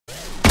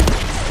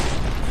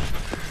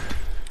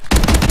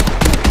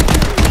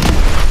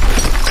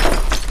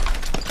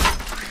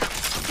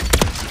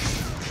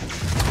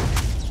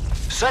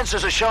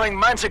Sensors are showing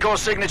Manticore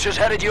signatures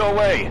headed your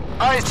way.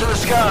 Eyes to the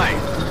sky.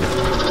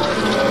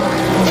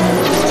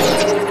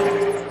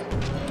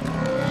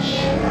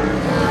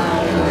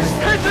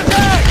 Hit the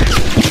deck!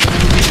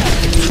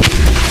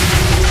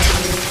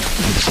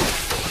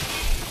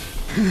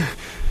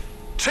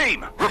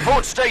 Team,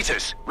 report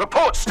status.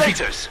 Report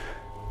status.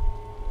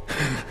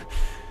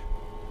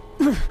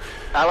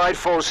 Allied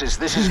forces,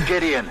 this is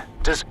Gideon.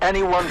 Does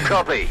anyone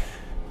copy?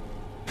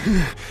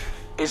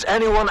 Is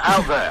anyone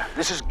out there?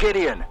 This is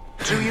Gideon.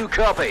 Do you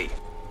copy?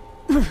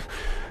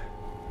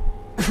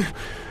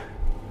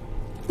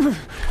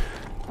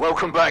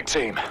 Welcome back,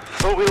 team.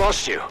 Thought we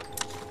lost you.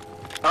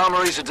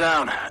 Armories are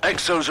down.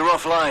 Exos are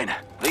offline.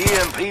 The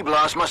EMP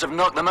blast must have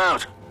knocked them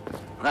out.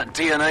 That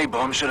DNA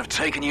bomb should have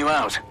taken you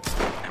out.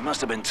 It must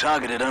have been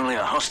targeted only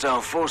at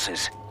hostile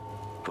forces.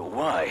 But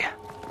why?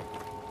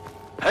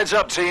 Heads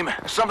up, team.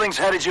 Something's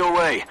headed your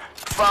way.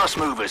 Fast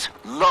movers.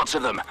 Lots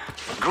of them.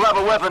 Grab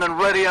a weapon and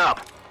ready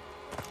up.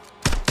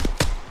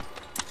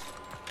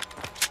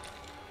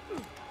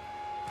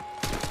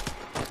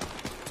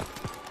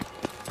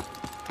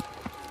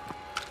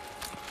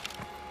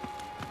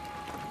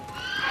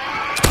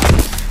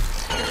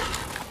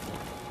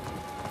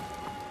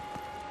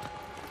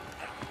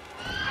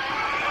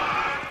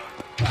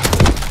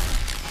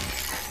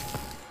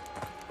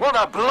 What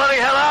the bloody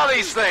hell are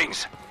these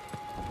things?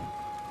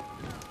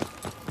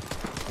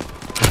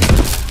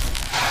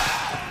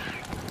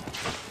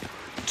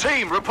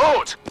 Team,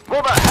 report!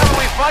 What the hell are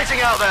we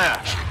fighting out there?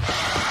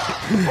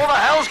 What the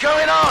hell's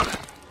going on?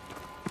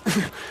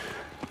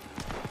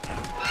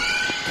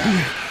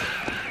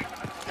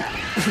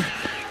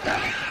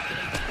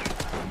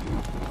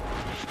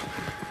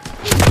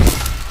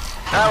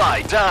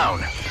 Ally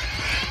down.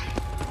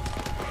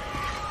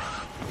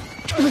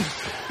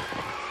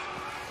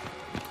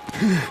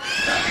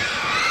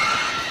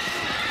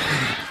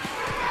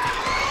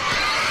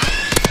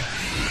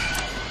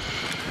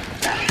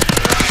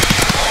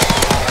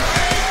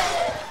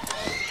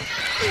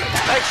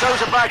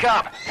 Exos are back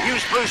up.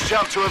 Use boost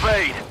jump to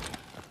evade.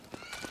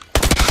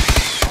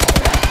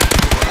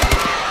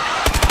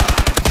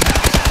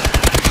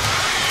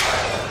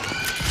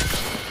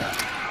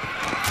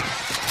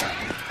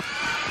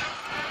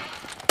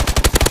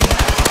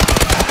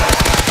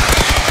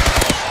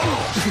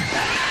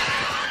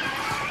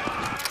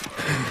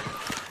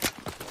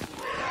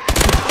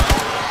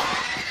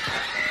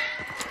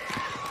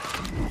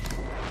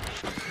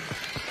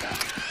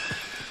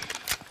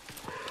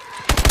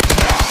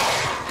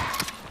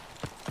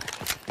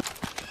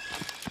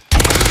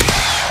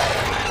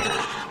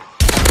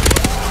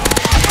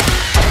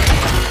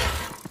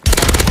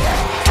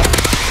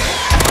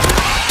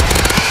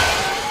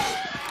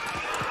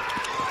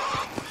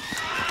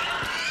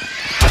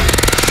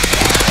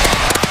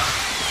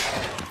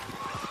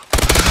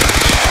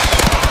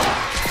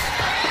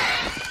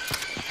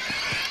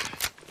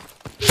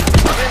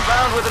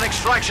 With an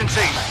extraction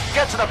team.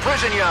 Get to the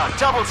prison yard.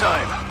 Double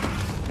time.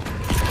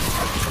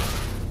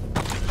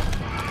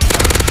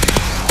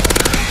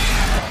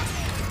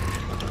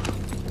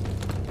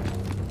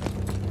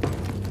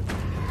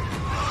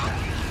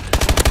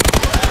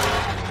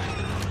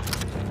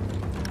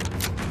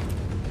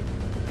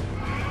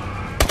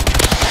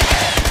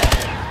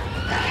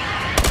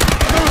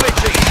 Move it,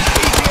 team.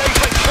 ETA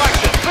to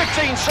extraction.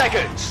 15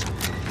 seconds.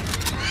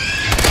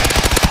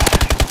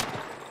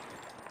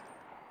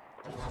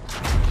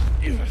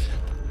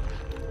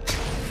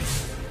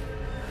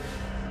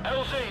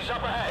 LZ's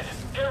up ahead.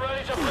 Get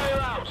ready to clear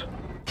out.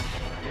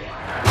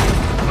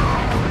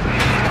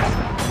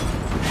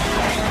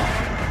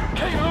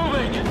 Keep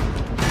moving.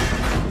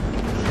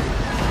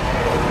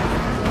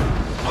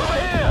 Over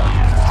here.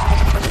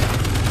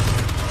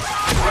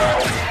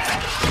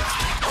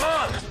 Come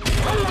on,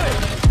 move it.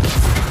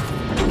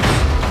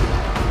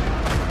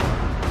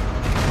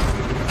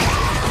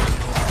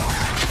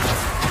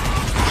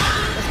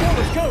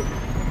 Let's go.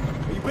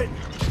 Are you bitten?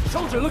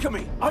 Soldier, look at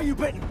me. Are you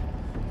bitten?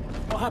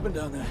 What happened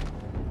down there?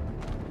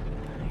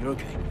 You're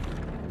okay.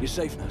 You're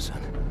safe now,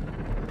 son.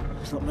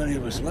 There's not many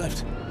of us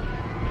left.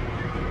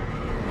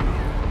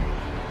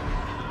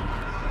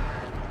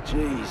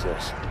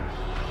 Jesus.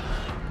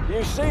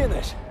 You seeing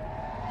this?